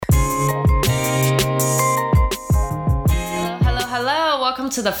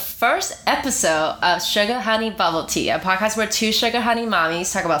to the first episode of Sugar Honey Bubble Tea, a podcast where two sugar honey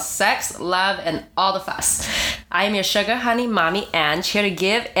mommies talk about sex, love, and all the fuss. I am your sugar honey mommy, Ange, here to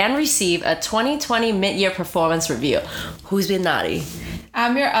give and receive a 2020 mid-year performance review. Who's been naughty?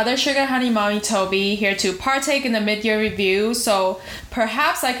 I'm your other sugar honey mommy, Toby, here to partake in the mid-year review, so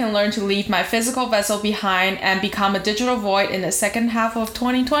perhaps I can learn to leave my physical vessel behind and become a digital void in the second half of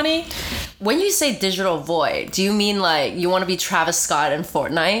 2020. When you say digital void, do you mean like you want to be Travis Scott in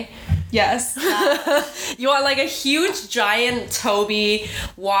Fortnite? Yes. You want like a huge giant Toby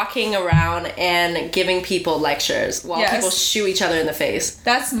walking around and giving people lectures while people shoot each other in the face.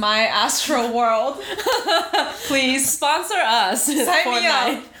 That's my astral world. Please sponsor us. Sign me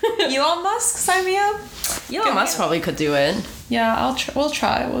up. Elon Musk, sign me up. Elon Musk probably could do it. Yeah, we'll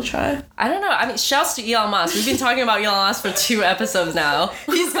try. I don't know. I mean, shouts to Elon Musk. We've been talking about Elon Musk for 2 episodes now.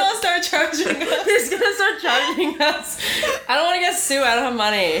 He's gonna start charging us. He's gonna start charging us. I don't want to get sued. I don't have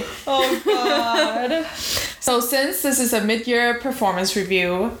money. Oh, God. So since this is a mid-year performance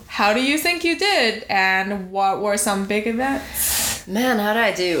review, how do you think you did? And what were some big events? Man, how did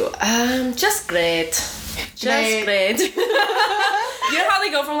I do? Just great. Just great. You know how they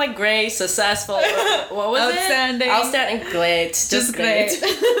go from like great, successful, what was Outstanding. it? Outstanding, great. Just great.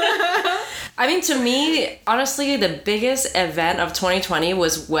 I mean, to me, honestly, the biggest event of 2020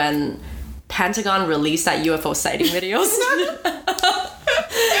 was when Pentagon released that UFO sighting videos.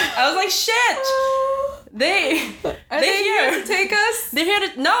 I was like, shit! They here to take us? They're here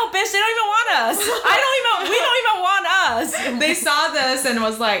to... No, bitch, they don't even want us. We don't even want us. They saw this and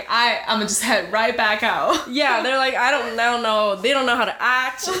was like, I'm gonna just head right back out. Yeah, they're like, I don't know. They don't know how to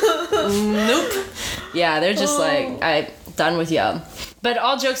act. Nope. Yeah, they're just like, I'm done with you. But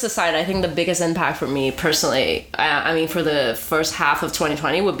all jokes aside, I think the biggest impact for me personally, I mean, for the first half of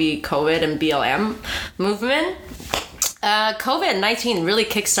 2020 would be COVID and BLM movement. COVID-19 really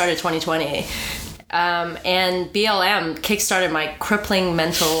kickstarted 2020. And BLM kickstarted my crippling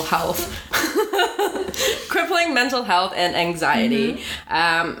mental health. Crippling mental health and anxiety.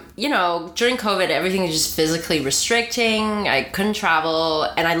 Mm-hmm. During COVID, everything was just physically restricting. I couldn't travel,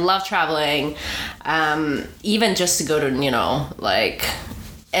 and I love traveling. Even just to go to, like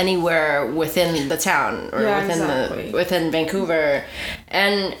anywhere within the town or within Vancouver.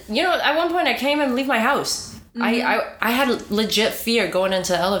 And, at one point I can't even leave my house. Mm-hmm. I had legit fear going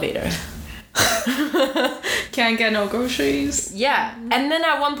into the elevator. Can't get no groceries. Yeah. And then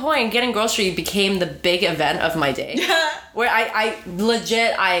at one point, getting groceries became the big event of my day. Yeah. Where I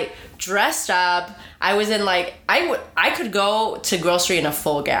dressed up. I was in I could go to grocery in a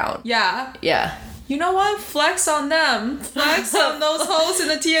full gown. Yeah. Yeah. You know what? Flex on them. Flex on those hoes in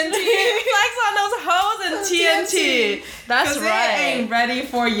the TNT. Flex on those hoes in TNT. That's right. They ain't ready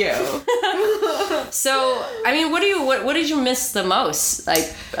for you. So, I mean, what did you miss the most,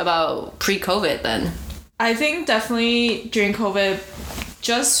 like, about pre-COVID then? I think definitely during COVID,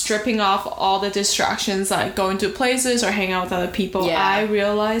 just stripping off all the distractions, like going to places or hanging out with other people. Yeah. I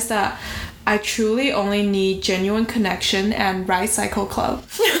realized that I truly only need genuine connection and Ride Cycle Club.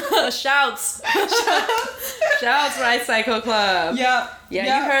 Shouts, Ride Cycle Club. Yeah, you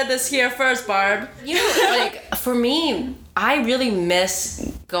heard this here first, Barb. For me, I really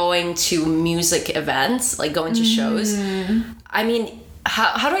miss going to music events, like going to shows. I mean,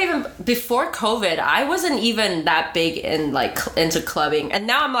 how do I even... Before COVID, I wasn't even that big into clubbing. And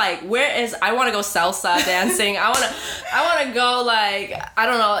now I'm like, I want to go salsa dancing. I want to go, I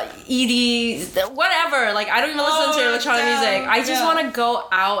don't know, ED, whatever. Like, I don't even listen to electronic music. I just want to go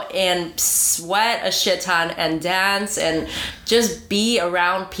out and sweat a shit ton and dance and just be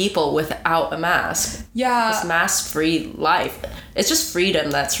around people without a mask. Yeah. This mask-free life. It's just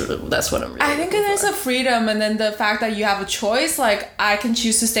freedom. That's what I'm really I think it is a freedom, and then the fact that you have a choice. Like, I can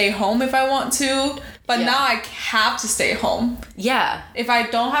choose to stay home if I want to, but now I have to stay home. Yeah. If I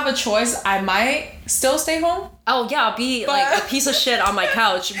don't have a choice, I might still stay home. Oh, yeah, I'll be like a piece of shit on my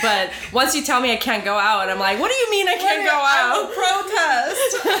couch, but once you tell me I can't go out, I'm like, what do you mean I can't go out? I will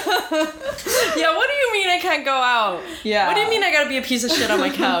protest. Yeah, what do you mean I can't go out? Yeah. What do you mean I gotta be a piece of shit on my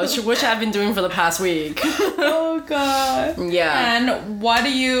couch, which I've been doing for the past week? Oh, God. Yeah. And what do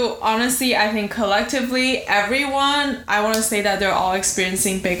you, honestly, I think collectively, everyone, I want to say that they're all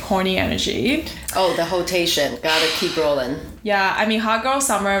experiencing big horny energy. Oh, the hotation. Gotta keep rolling. Yeah, I mean, Hot Girl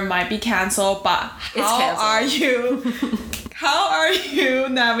Summer might be canceled, but how are you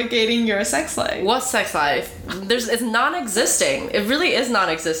navigating your sex life? What sex life? It's non-existing. It really is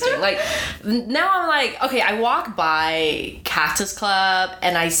non-existing. Like, now I'm like, okay, I walk by Cactus Club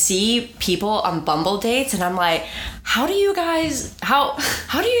and I see people on Bumble dates and I'm like, how do you guys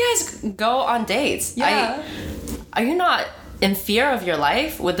go on dates? Yeah. Are you not in fear of your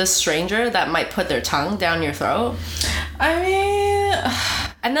life with this stranger that might put their tongue down your throat? I mean,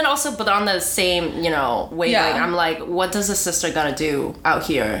 and then also, but on the same, wavelength, I'm like, what does a sister gotta do out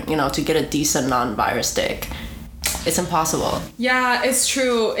here, to get a decent non-virus dick? It's impossible. Yeah, it's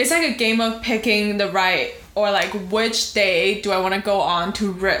true. It's like a game of picking the right, or like which day do I want to go on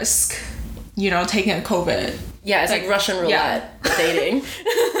to risk, taking a COVID. Yeah, it's like Russian roulette dating.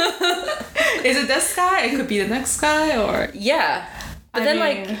 Is it this guy? It could be the next guy, or... Yeah. But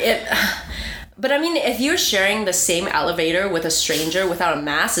But I mean, if you're sharing the same elevator with a stranger without a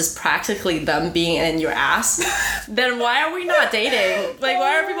mask, is practically them being in your ass, then why are we not dating? Like,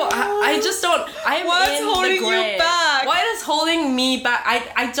 why are people... I just don't... I'm What's in holding the gray. you back? What is holding me back?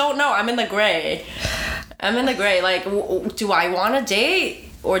 I don't know. I'm in the gray. Like, do I want to date?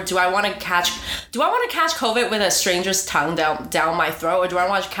 Or do I want to catch COVID with a stranger's tongue down my throat? Or do I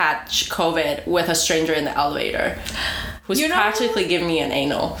want to catch COVID with a stranger in the elevator who's practically giving me an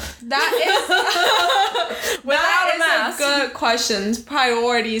anal? That is without a mask. A good question.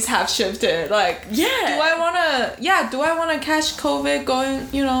 Priorities have shifted. Like, do I want to catch COVID going,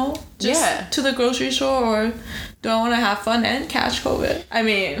 to the grocery store, or do I want to have fun and catch COVID? I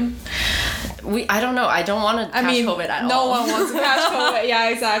mean, I don't know. I don't want to catch COVID at all. No one wants to catch COVID. Yeah,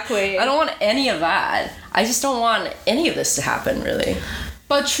 exactly. I don't want any of that. I just don't want any of this to happen, really.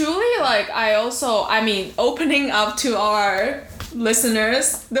 But truly, like, opening up to our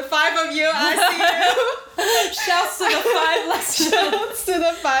listeners, the 5 of you, I see you. Shouts to the 5 listeners. Shouts to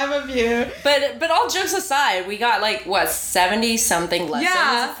the 5 of you. But all jokes aside, we got 70 something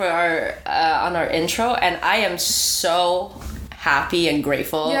lessons for our on our intro, and I am so happy and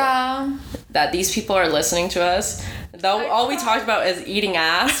grateful that these people are listening to us. Though all we talked about is eating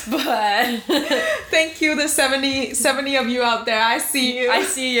ass, but thank you, the 70 of you out there. I see you. I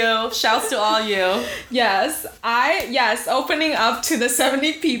see you. Shouts to all you. Yes, opening up to the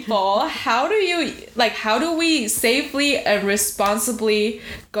 70 people. How do we safely and responsibly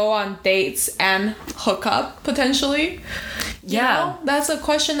go on dates and hook up potentially? That's a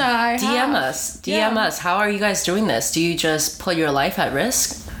question that I have. DM us. How are you guys doing this? Do you just put your life at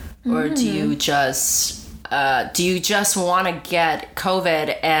risk, or do you just want to get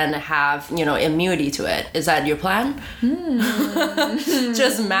COVID and have, immunity to it? Is that your plan?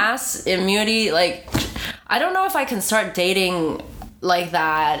 Just mass immunity? Like, I don't know if I can start dating like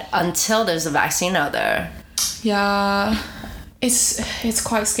that until there's a vaccine out there. Yeah. It's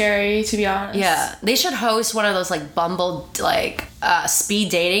quite scary, to be honest. Yeah, they should host one of those Bumble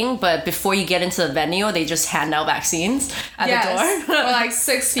speed dating, but before you get into the venue, they just hand out vaccines at the door. Or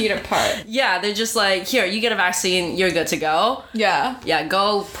 6 feet apart. Yeah, they're just here, you get a vaccine, you're good to go. Yeah. Yeah,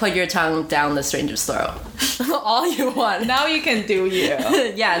 go put your tongue down the stranger's throat. All you want. Now you can do you.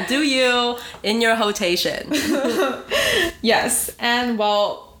 Yeah, do you in your rotation. Yes, and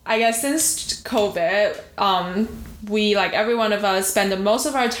I guess since COVID, we, every one of us, spend the most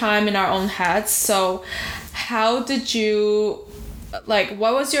of our time in our own heads. So how did you, what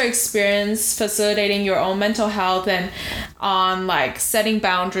was your experience facilitating your own mental health and on, setting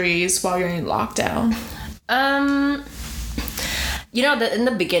boundaries while you're in lockdown? In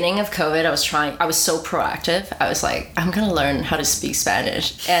the beginning of COVID, I was so proactive. I was like, I'm going to learn how to speak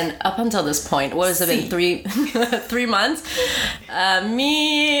Spanish. And up until this point, what has it been, 3 months?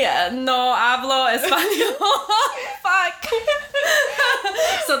 Mi no hablo español. Fuck.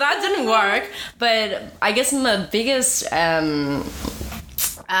 So that didn't work. But I guess the biggest... how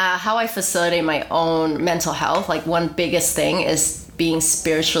I facilitate my own mental health, one biggest thing is being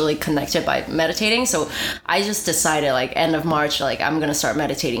spiritually connected by meditating. So I just decided end of March, I'm gonna start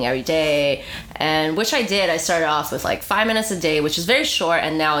meditating every day, and which I did. I started off with 5 minutes a day, which is very short,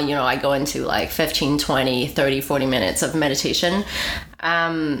 and now I go into 15, 20, 30, 40 minutes of meditation.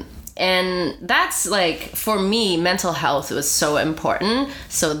 And that's for me, mental health was so important,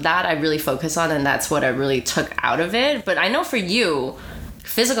 so that I really focus on, and that's what I really took out of it. But I know for you,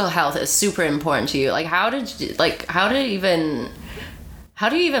 physical health is super important to you. How do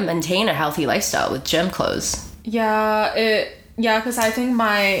you even maintain a healthy lifestyle with gym clothes? Because I think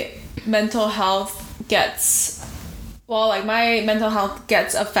my mental health gets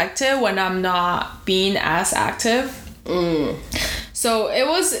affected when I'm not being as active. So it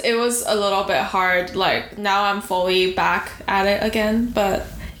was a little bit hard. Now I'm fully back at it again, but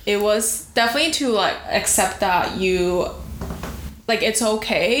it was definitely to accept that it's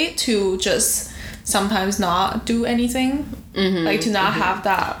okay to just sometimes not do anything. To not have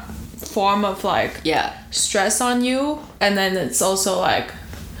that form of stress on you. And then it's also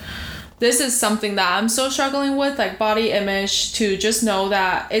this is something that I'm still struggling with, like body image, to just know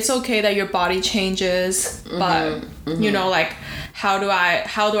that it's okay that your body changes, but you know, like how do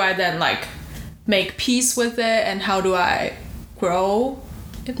I then like make peace with it, and how do I grow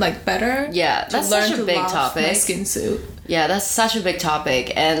like better? Yeah, that's such a big topic. My skin suit. Yeah, that's such a big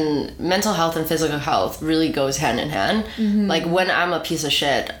topic, and mental health and physical health really goes hand in hand. Like when I'm a piece of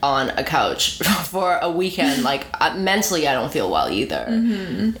shit on a couch for a weekend, like mentally I don't feel well either.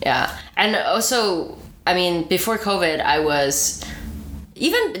 Yeah, and also, I mean, before COVID, I was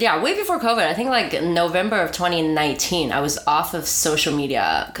way before COVID, I think like November of 2019, I was off of social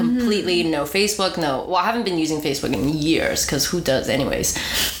media completely. No Facebook, I haven't been using Facebook in years, because who does anyways?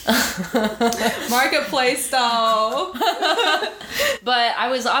 Marketplace though. But I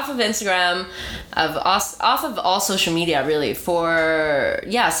was off of Instagram, off of all social media really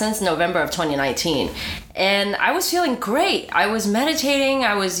since November of 2019. And I was feeling great. I was meditating.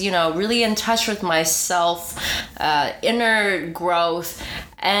 I was, really in touch with myself, inner growth.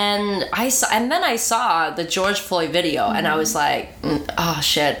 And then I saw the George Floyd video, and I was like, oh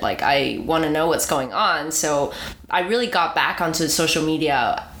shit, like I want to know what's going on. So I really got back onto social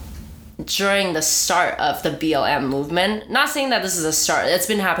media during the start of the BLM movement. Not saying that this is a start, it's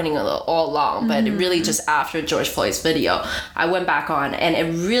been happening all along, but really just after George Floyd's video, I went back on, and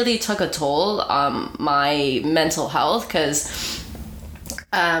it really took a toll on my mental health, because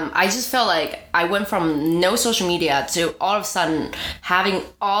I just felt like I went from no social media to all of a sudden having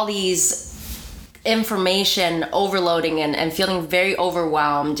all these information overloading and feeling very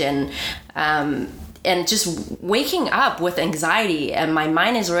overwhelmed, and just waking up with anxiety, and my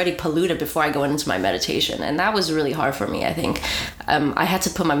mind is already polluted before I go into my meditation. And that was really hard for me, I think. I had to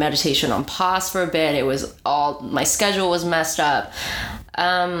put my meditation on pause for a bit. It was my schedule was messed up.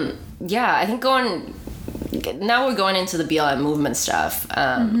 I think now we're going into the BLM movement stuff.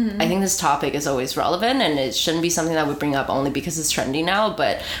 I think this topic is always relevant, and it shouldn't be something that we bring up only because it's trendy now,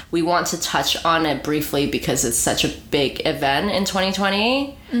 but we want to touch on it briefly because it's such a big event in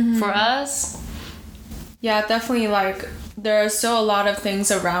 2020 for us. Yeah, definitely. Like, there are still a lot of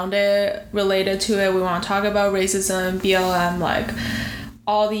things around it related to it. We want to talk about racism, BLM, like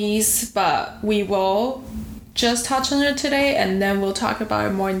all these, but we will just touch on it today, and then we'll talk about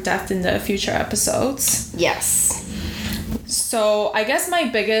it more in depth in the future episodes. Yes. So I guess my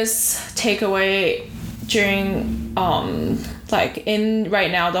biggest takeaway during in right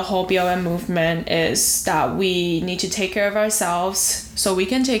now the whole BLM movement is that we need to take care of ourselves so we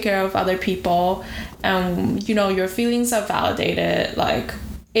can take care of other people, and your feelings are validated. Like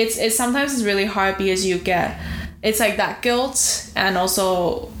it's sometimes it's really hard because it's like that guilt, and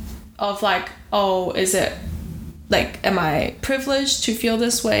also of like, oh, is it like, am I privileged to feel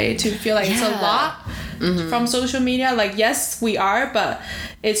this way, to feel like it's a lot from social media? Like, yes, we are, but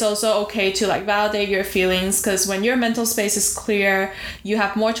it's also okay to like validate your feelings, because when your mental space is clear, you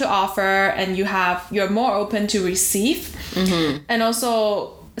have more to offer, and you're more open to receive. And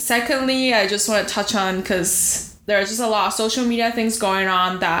also, secondly, I just want to touch on, because there's just a lot of social media things going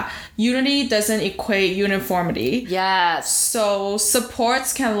on, that unity doesn't equate uniformity. Yes. So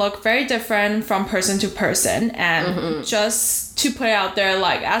supports can look very different from person to person, and just to put it out there,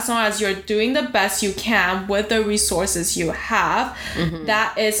 like, as long as you're doing the best you can with the resources you have,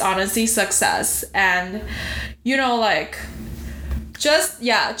 that is honestly success. And just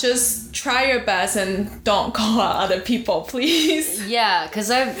try your best and don't call out other people, please. Yeah,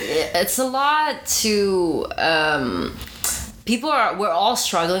 because it's a lot to we're all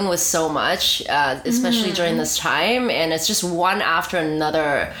struggling with so much, especially during this time, and it's just one after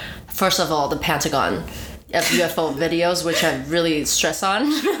another. First of all, the Pentagon UFO videos, which I really stress on,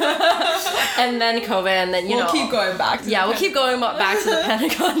 and then COVID, and then we'll keep going back. We'll keep going back to the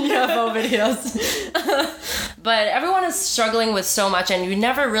Pentagon UFO videos. But everyone is struggling with so much, and you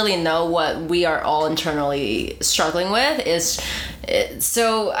never really know what we are all internally struggling with.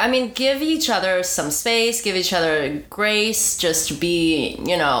 So I mean, give each other some space, give each other grace, just to be,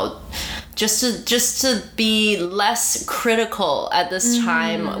 just to be less critical at this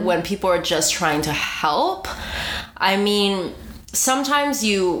time when people are just trying to help. I mean, sometimes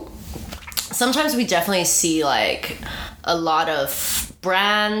we definitely see like a lot of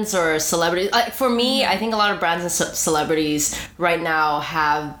brands or celebrities. Like for me, I think a lot of brands and celebrities right now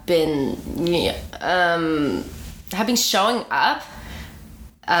have been showing up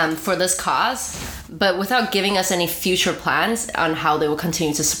for this cause, but without giving us any future plans on how they will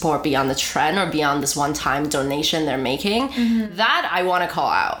continue to support beyond the trend or beyond this one-time donation they're making. That I want to call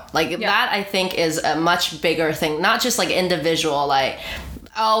out. Like that I think is a much bigger thing, not just like individual, like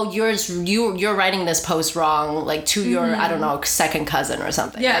oh, you're writing this post wrong, like to your, I don't know, second cousin or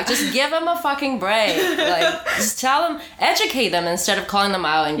something. Yeah. Like, just give them a fucking break. Like, just tell them, educate them instead of calling them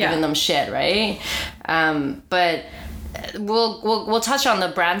out and giving them shit, right? But we'll touch on the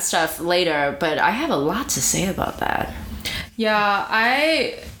brand stuff later, but I have a lot to say about that. Yeah,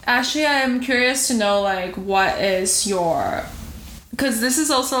 I am curious to know, like, what is your, because this is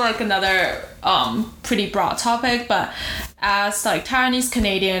also like another pretty broad topic, but as like Taiwanese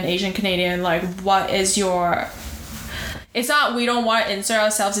Canadian, Asian Canadian, like, what is your, it's not, we don't want to insert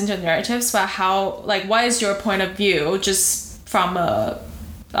ourselves into narratives, but how, like, what is your point of view just from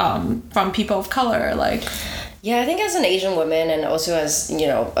people of color, like? Yeah, I think as an Asian woman and also as, you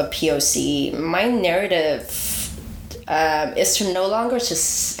know, a POC, my narrative is to no longer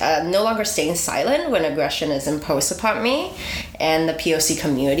staying silent when aggression is imposed upon me and the POC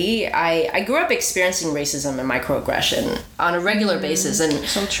community. I grew up experiencing racism and microaggression on a regular basis, and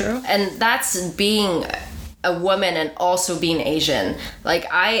so true. And that's being a woman and also being Asian. Like,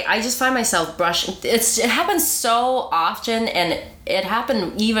 I just find myself brushing. It happens so often, and it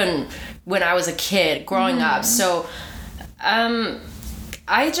happened even when I was a kid growing up. So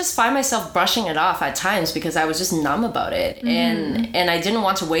I just find myself brushing it off at times because I was just numb about it, and I didn't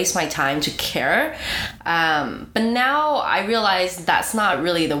want to waste my time to care. But now I realize that's not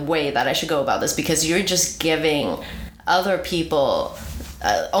really the way that I should go about this, because you're just giving other people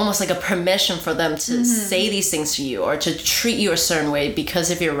almost like a permission for them to say these things to you or to treat you a certain way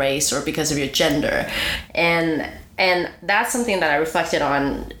because of your race or because of your gender. And that's something that I reflected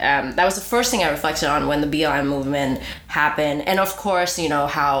on. That was the first thing I reflected on when the BLM movement happened. And of course, you know,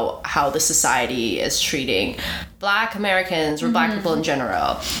 how the society is treating Black Americans or Black people in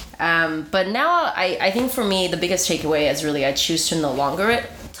general. But now I think for me, the biggest takeaway is really I choose to no longer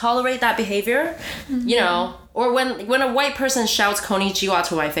tolerate that behavior, you know, or when a white person shouts konnichiwa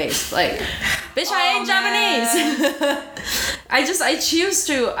to my face, like, bitch, I ain't Japanese. I choose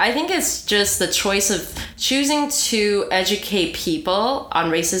to, I think it's just the choice of choosing to educate people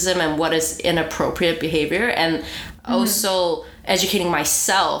on racism and what is inappropriate behavior, and also educating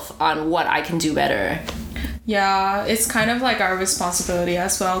myself on what I can do better. Yeah, it's kind of like our responsibility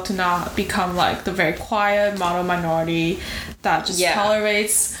as well to not become like the very quiet model minority that just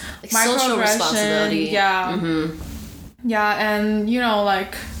tolerates like microaggression. Social responsibility. Yeah. Yeah, and you know,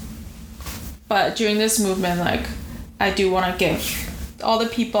 like, but during this movement, like, I do want to give all the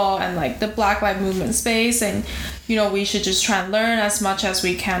people and like the Black Lives Movement space, and you know, we should just try and learn as much as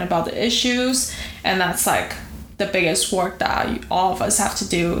we can about the issues, and that's like the biggest work that all of us have to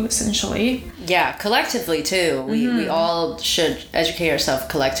do, essentially. Yeah, collectively too. We all should educate ourselves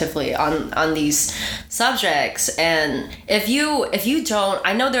collectively on these subjects. And if you don't,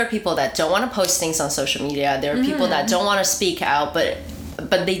 I know there are people that don't want to post things on social media. There are people that don't want to speak out, but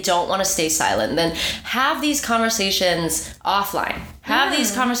they don't want to stay silent. Then have these conversations offline. Have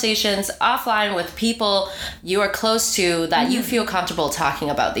these conversations offline with people you are close to that you feel comfortable talking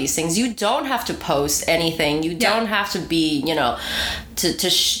about these things. You don't have to post anything. You don't have to be, you know,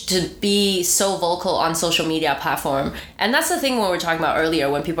 to be so vocal on social media platform. And that's the thing when we were talking about earlier,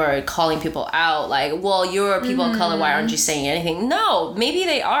 when people are calling people out, like, well, you're a people of color, why aren't you saying anything? No, maybe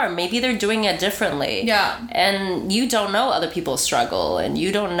they are. Maybe they're doing it differently. Yeah. And you don't know other people's struggle, and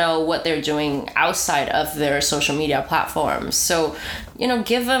you don't know what they're doing outside of their social media platforms. So, you know,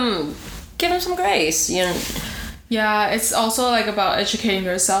 give them some grace, you know. Yeah, it's also like about educating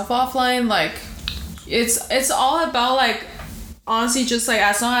yourself offline. Like, it's all about, like, honestly, just like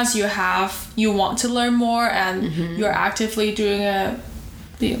as long as you want to learn more and you're actively doing it,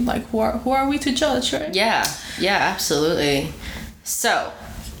 like, who are we to judge, right? Yeah, absolutely. So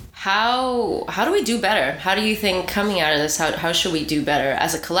how do we do better? How do you think coming out of this, how should we do better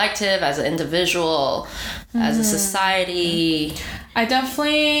as a collective, as an individual, as a society? I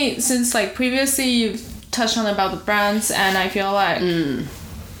definitely, since like previously you've touched on about the brands, and I feel like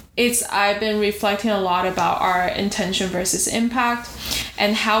I've been reflecting a lot about our intention versus impact,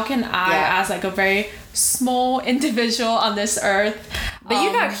 and how can I, as like a very small individual on this earth, but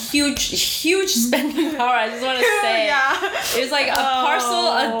you got huge spending power, I just want to say. It's like a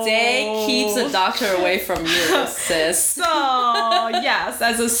parcel a day keeps a doctor away from you, sis. So yes,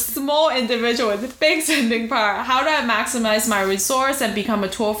 as a small individual with big spending power, how do I maximize my resource and become a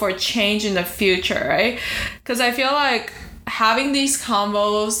tool for change in the future, right? Because I feel like having these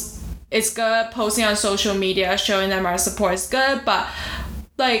combos, it's good. Posting on social media, showing them our support is good, but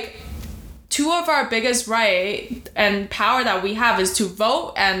like, two of our biggest right and power that we have is to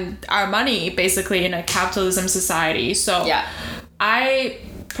vote and our money, basically, in a capitalism society. So I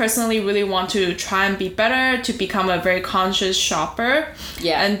personally really want to try and be better, to become a very conscious shopper,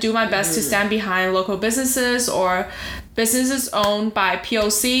 and do my best to stand behind local businesses or businesses owned by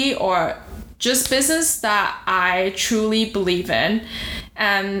POC or just business that I truly believe in.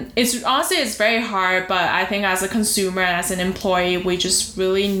 And it's honestly, it's very hard, but I think as a consumer and as an employee, we just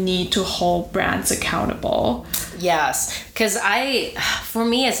really need to hold brands accountable. Yes, because for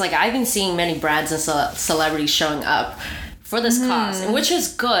me, it's like I've been seeing many brands and celebrities showing up for this cause, which is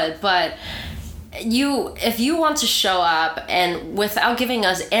good, but if you want to show up and without giving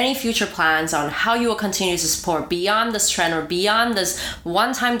us any future plans on how you will continue to support beyond this trend or beyond this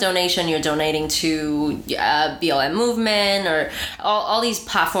one-time donation you're donating to BLM movement or all these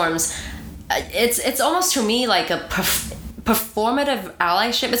platforms, it's almost to me like a performative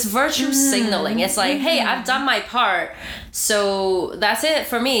allyship. It's virtue signaling. It's like, hey, I've done my part, so that's it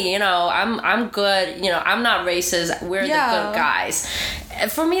for me. I'm good. I'm not racist. We're the good guys.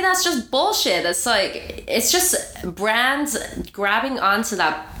 For me, that's just bullshit. It's like, it's just brands grabbing onto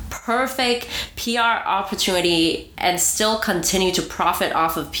that perfect PR opportunity and still continue to profit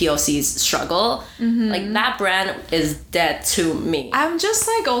off of POC's struggle. Like, that brand is dead to me. I'm just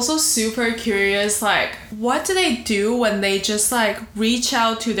like also super curious, like, what do they do when they just like reach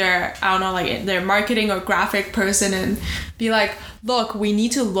out to their, I don't know, like their marketing or graphic person and be like, look, we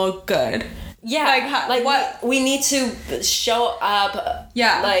need to look good. Yeah, like what we need to show up.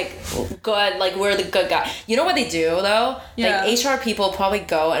 Yeah, like good, like we're the good guy. You know what they do though? Yeah. Like HR people probably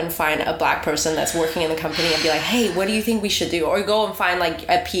go and find a black person that's working in the company and be like, hey, what do you think we should do? Or go and find like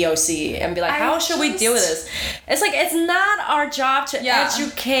a POC and be like, how should we deal with this? It's like, it's not our job to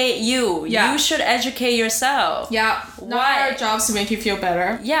educate you. You should educate yourself. Yeah, not our jobs to make you feel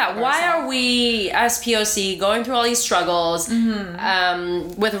better. Yeah, why are we as POC going through all these struggles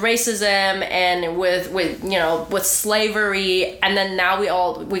with racism and with slavery, and then now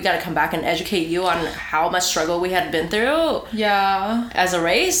we gotta come back and educate you on how much struggle we had been through as a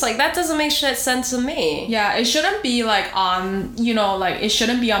race? Like, that doesn't make sense to me. Yeah, it shouldn't be like on it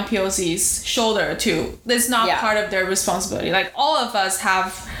shouldn't be on POC's shoulder too. It's not part of their responsibility. Like, all of us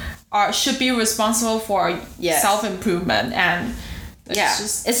should be responsible for self-improvement, and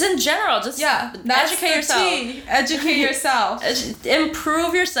it's in general, just educate yourself. Educate yourself.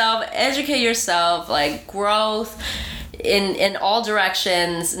 Improve yourself, educate yourself, like growth in all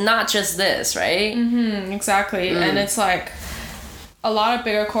directions, not just this, right? Exactly. And it's like a lot of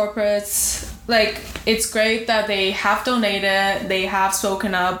bigger corporates, like, it's great that they have donated, they have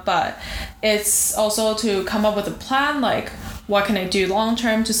spoken up, but it's also to come up with a plan, like, what can I do long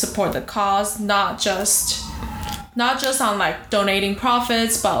term to support the cause, not just on like donating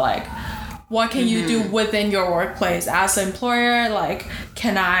profits, but like, what can you do within your workplace as an employer? Like,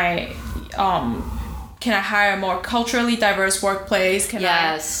 can I hire a more culturally diverse workplace? Can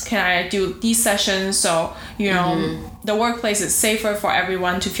I do these sessions so the workplace is safer for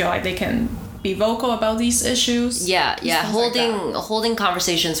everyone to feel like they can be vocal about these issues? Holding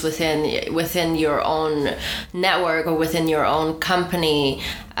conversations within your own network or within your own company,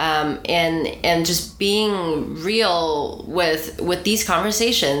 and just being real with these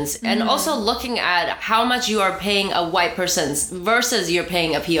conversations, and also looking at how much you are paying a white person versus you're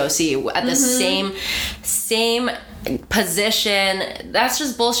paying a POC at the same position. That's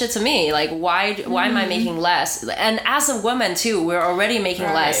just bullshit to me. Like, why am I making less? And as a woman too, we're already making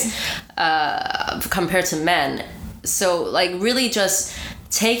less compared to men. So like, really just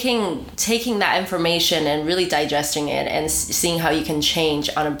taking that information and really digesting it and seeing how you can change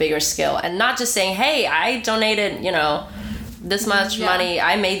on a bigger scale, and not just saying, hey, I donated this much money,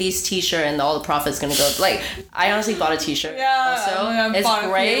 I made these t-shirts and all the profit's gonna go. Like, I honestly bought a t-shirt also. It's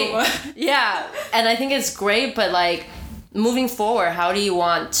great. And I think it's great, but like, moving forward, how do you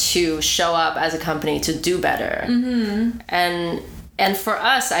want to show up as a company to do better? And for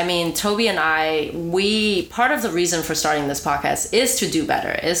us, I mean, Toby and I, part of the reason for starting this podcast is to do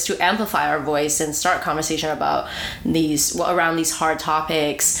better, is to amplify our voice and start conversation about around these hard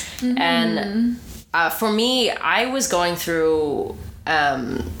topics. And for me, I was going through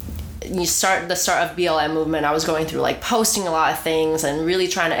the start of BLM movement. I was going through like posting a lot of things and really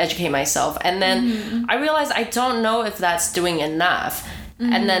trying to educate myself. And then I realized I don't know if that's doing enough.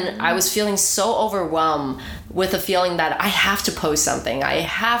 And then I was feeling so overwhelmed with the feeling that I have to post something. I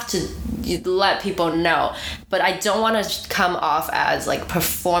have to let people know. But I don't want to come off as like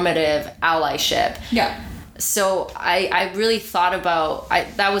performative allyship. Yeah. So I really thought about,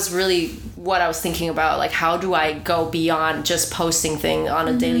 that was really what I was thinking about, like how do I go beyond just posting things on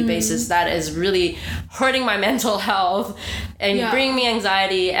a daily basis that is really hurting my mental health and bringing me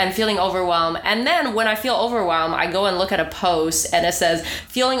anxiety and feeling overwhelmed. And then when I feel overwhelmed, I go and look at a post and it says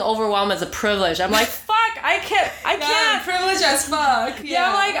feeling overwhelmed is a privilege. I'm like, fuck, I can't privilege as fuck.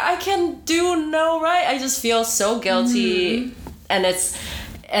 Yeah, like I can do no right. I just feel so guilty and it's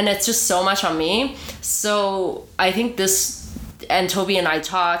just so much on me. So I think this, and Toby and I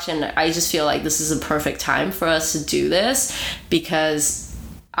talked, and I just feel like this is a perfect time for us to do this, because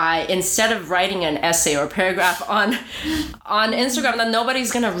instead of writing an essay or paragraph on Instagram that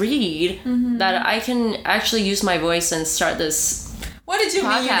nobody's gonna read, that I can actually use my voice and start this. What did you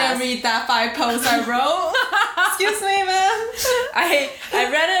mean you didn't read that 5 posts I wrote? Excuse me, man. I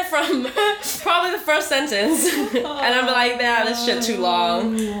read it from probably the first sentence, and I'm like, nah, this shit too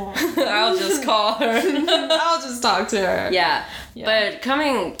long. I'll just call her. I'll just talk to her. Yeah. But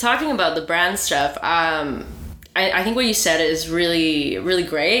talking about the brand stuff, I think what you said is really, really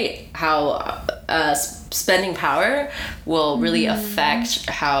great. How spending power will really affect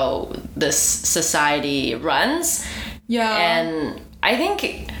how this society runs. Yeah. And I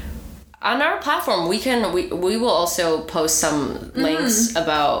think on our platform we will also post some links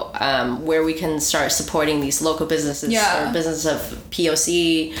about where we can start supporting these local businesses or business of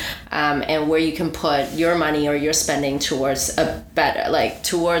POC, and where you can put your money or your spending towards a better, like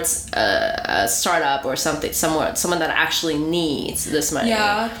towards a startup or something, someone that actually needs this money.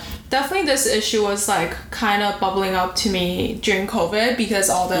 Yeah. Definitely this issue was like kind of bubbling up to me during COVID, because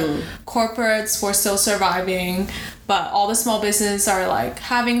all the corporates were still surviving, but all the small businesses are like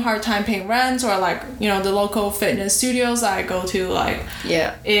having hard time paying rent, or like, you know, the local fitness studios that I go to, like,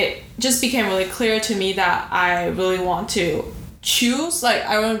 it just became really clear to me that I really want to choose, like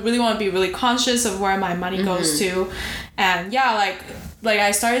I really want to be really conscious of where my money goes to. And like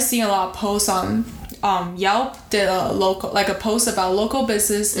I started seeing a lot of posts on Yelp did a post about local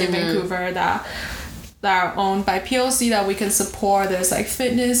business in Vancouver that are owned by POC that we can support. There's like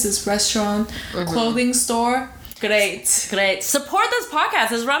fitness, this restaurant, clothing store. Great. Support this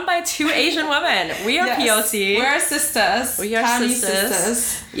podcast. It's run by 2 Asian women. We are POC. We're sisters. We are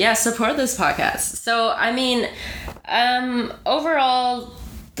sisters. Yeah, support this podcast. So, I mean, overall,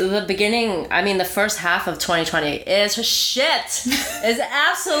 the first half of 2020 is shit. It's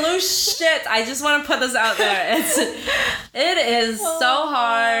absolute shit. I just want to put this out there. It is so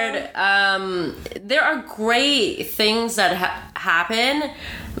hard. There are great things that happen.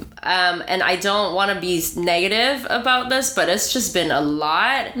 And I don't want to be negative about this, but it's just been a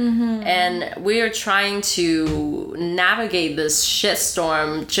lot. And we are trying to navigate this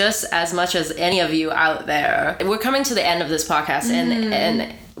shitstorm just as much as any of you out there. We're coming to the end of this podcast,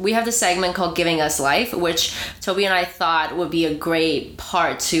 and we have this segment called Giving Us Life, which Toby and I thought would be a great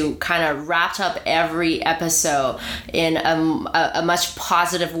part to kind of wrap up every episode in a much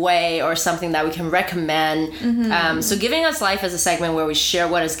positive way, or something that we can recommend. So Giving Us Life is a segment where we share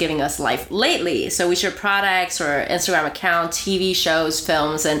what is giving us life lately. So we share products or Instagram account, TV shows,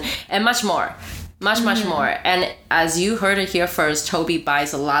 films, and much more. Much more. And as you heard it here first, Toby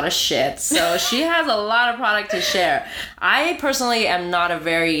buys a lot of shit. So she has a lot of product to share. I personally am not a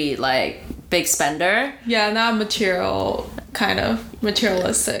very, like, big spender. Yeah, not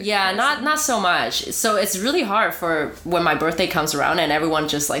materialistic. Yeah, not so much. So it's really hard for when my birthday comes around and everyone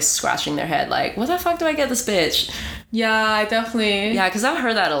just, like, scratching their head, like, what the fuck do I get this bitch? Yeah, I definitely... Yeah, because I've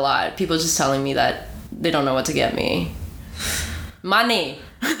heard that a lot. People just telling me that they don't know what to get me. Money.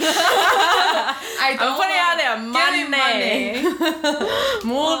 I'm putting it out there. Money.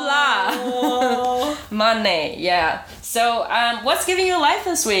 Moolah. Oh. Money. Yeah. So, what's giving you life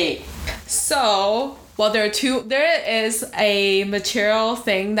this week? So, well, there is a material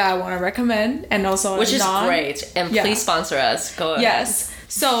thing that I want to recommend, and also which is great. And please sponsor us. Go ahead. Yes.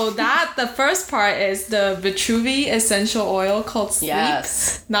 So the first part is the Vitruvi essential oil called Sleek.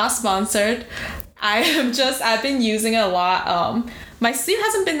 Yes. Not sponsored. I've been using it a lot. My sleep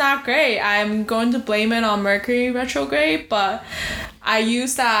hasn't been that great. I'm going to blame it on Mercury retrograde, but I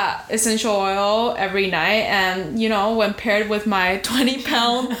use that essential oil every night, and, you know, when paired with my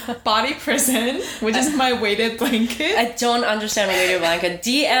 20-pound body prison, which is my weighted blanket. I don't understand a weighted blanket.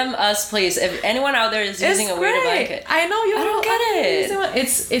 DM us, please. If anyone out there is using a weighted blanket. I know you. I don't get it.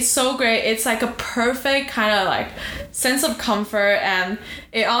 It's so great. It's like a perfect kind of like sense of comfort, and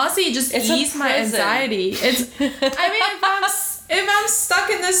it honestly just eases my anxiety. If I'm stuck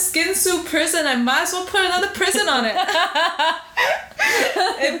in this skin suit prison, I might as well put another prison on it.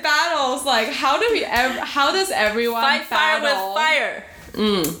 It battles, like, how does everyone fight fire with fire?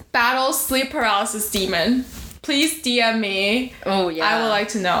 Battle sleep paralysis demon. please DM me. Oh, yeah. I would like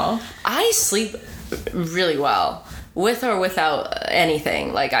to know. I sleep really well with or without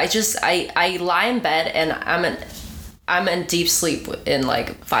anything. Like I lie in bed and I'm in deep sleep in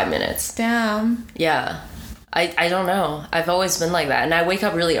like 5 minutes. Damn. Yeah. I don't know. I've always been like that. And I wake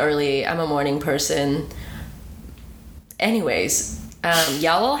up really early. I'm a morning person. Anyways,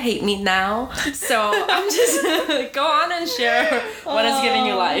 y'all all hate me now. So I'm just go on and share what is giving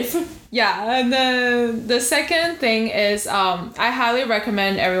you life. Yeah, and then the second thing is I highly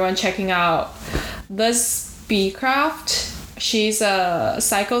recommend everyone checking out this Craft. She's a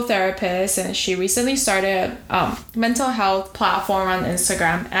psychotherapist and she recently started a mental health platform on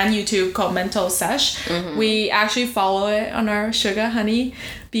Instagram and YouTube called Mental Sesh. We actually follow it on our Sugar Honey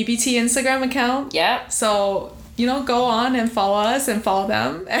BBT Instagram account. Yeah. So, go on and follow us and follow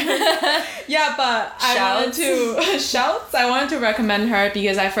them. Yeah, but I wanted to recommend her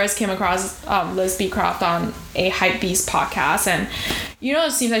because I first came across Liz B. Croft on a Hypebeast podcast, and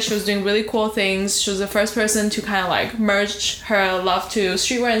it seems like she was doing really cool things. She was the first person to kind of like merge her love to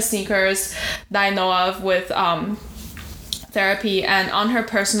streetwear and sneakers that I know of with therapy. And on her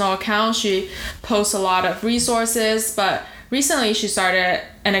personal account, she posts a lot of resources, but recently she started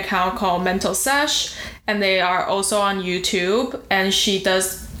an account called Mental Sesh, and they are also on YouTube, and she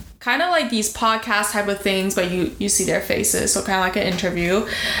does kind of like these podcast type of things, but you see their faces, so kind of like an interview.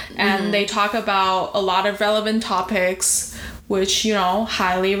 And they talk about a lot of relevant topics, which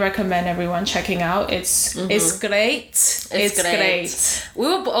highly recommend everyone checking out. It's great. It's great. We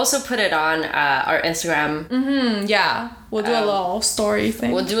will also put it on our Instagram. Yeah, we'll do a little story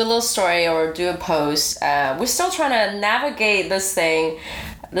thing. We'll do a little story or do a post. We're still trying to navigate this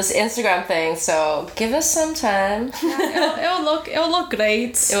Instagram thing, so give us some time. Yeah, it'll look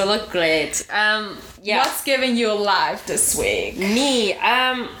great. It will look great. Yeah. What's giving you life this week? Me,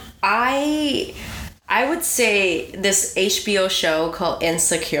 I would say this HBO show called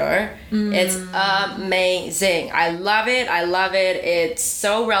Insecure. It's amazing. I love it. It's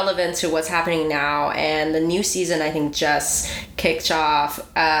so relevant to what's happening now. And the new season, I think, just kicked off.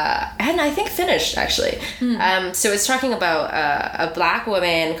 And I think finished, actually. So it's talking about a black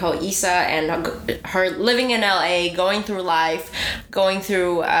woman called Issa and her living in LA, going through life, going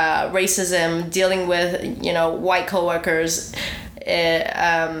through racism, dealing with, white coworkers,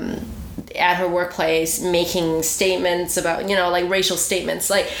 at her workplace, making statements about, like racial statements.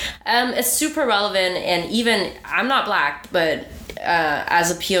 Like, it's super relevant. And even, I'm not black, but as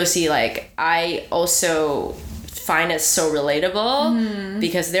a POC, like, I also find it so relatable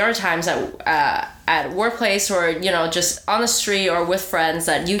because there are times that at workplace or, just on the street or with friends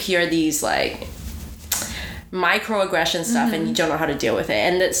that you hear these, like, microaggression stuff and you don't know how to deal with it.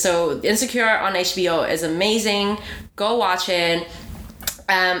 And so Insecure on HBO is amazing. Go watch it.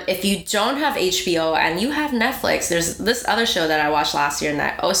 If you don't have HBO and you have Netflix, there's this other show that I watched last year and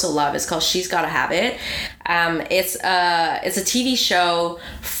I also love. It's called She's Gotta Have It. It's a TV show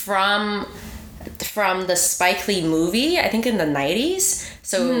from the Spike Lee movie, I think in the 90s.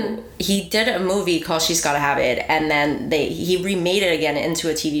 So he did a movie called She's Gotta Have It, and then he remade it again into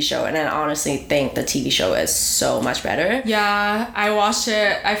a TV show, and I honestly think the TV show is so much better. Yeah, I watched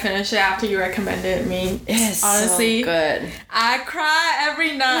it. I finished it after you recommended me. It's honestly so good. I cry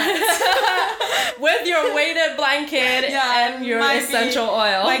every night. With your weighted blanket and your essential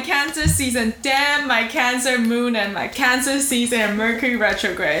oil. My Cancer season, damn my Cancer moon and my Cancer season and Mercury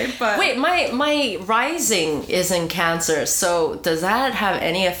retrograde. But wait, my rising is in Cancer, so does that have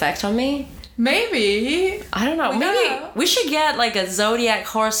any effect on me? Maybe. I don't know. Maybe we should get like a zodiac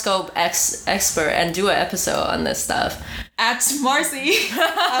horoscope expert and do an episode on this stuff. At Marcy,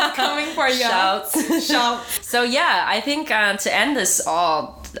 I'm coming for you. Shouts. So yeah, I think to end this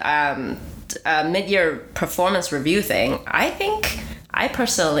all mid-year performance review thing, I think I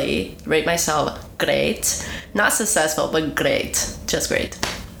personally rate myself great. Not successful, but great. Just great.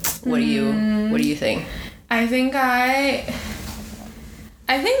 What do you think? I think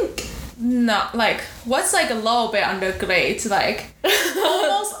not like what's like a little bit under great, like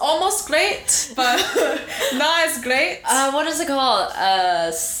almost great, but not as great. What is it called?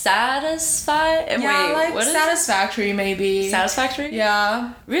 Satisfied? Yeah, wait, like what is satisfactory maybe. Satisfactory?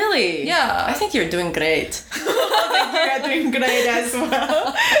 Yeah. Really? Yeah. I think you're doing great. I think you're doing great as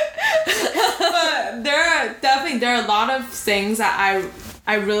well. But there are a lot of things that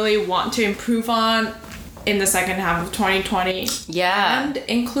I really want to improve on in the second half of 2020. Yeah. And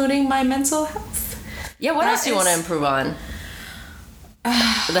including my mental health. Yeah, what else do you want to improve on?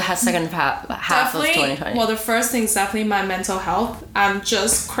 The second half of 2020. Well, the first thing is definitely my mental health. I'm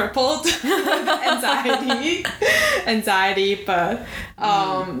just crippled with anxiety, but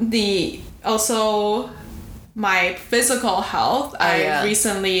my physical health, I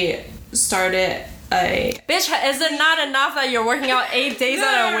recently started Bitch, is it not enough that you're working out 8 days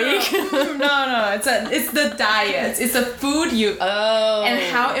out of a week? No. It's the diet. It's the food and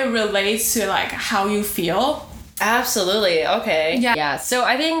how it relates to like how you feel. Absolutely. Okay. Yeah. So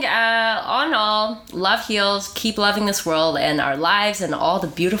I think all in all, love heals. Keep loving this world and our lives and all the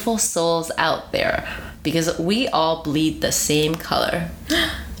beautiful souls out there, because we all bleed the same color.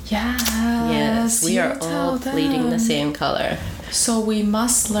 Yes, we are all bleeding the same color. So we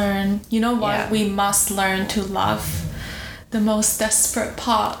must learn, you know what? We must learn to love the most desperate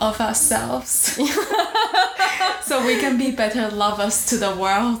part of ourselves. So we can be better lovers to the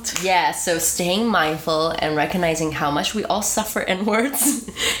world. Yeah, so staying mindful and recognizing how much we all suffer inwards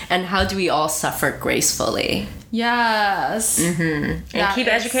and how do we all suffer gracefully. Yes. And keep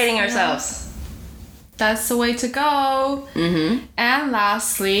educating ourselves. That's the way to go. And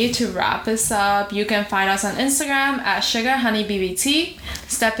lastly, to wrap this up, you can find us on Instagram at SugarHoneyBBT.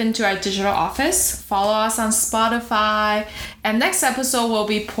 Step into our digital office. Follow us on Spotify. And next episode, we'll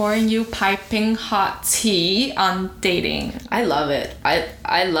be pouring you piping hot tea on dating. I love it.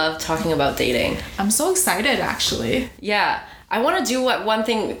 I love talking about dating. I'm so excited, actually. Yeah. I want to do one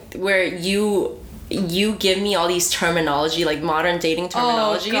thing where you give me all these terminology, like modern dating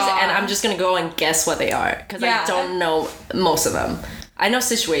terminologies, and I'm just gonna go and guess what they are, because I don't know most of them. I know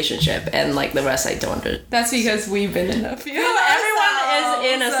situationship, and like the rest I don't. That's because we've been in a few. Everyone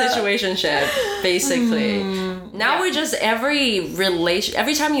is in a situationship, basically. Now we're just every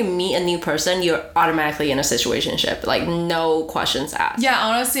time you meet a new person, you're automatically in a situationship, like no questions asked. Yeah,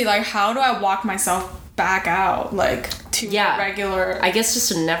 honestly, like how do I walk myself back out, like to regular? I guess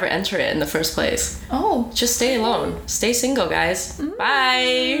just to never enter it in the first place. Just stay alone. Stay single, guys.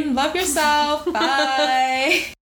 Bye. Love yourself. Bye.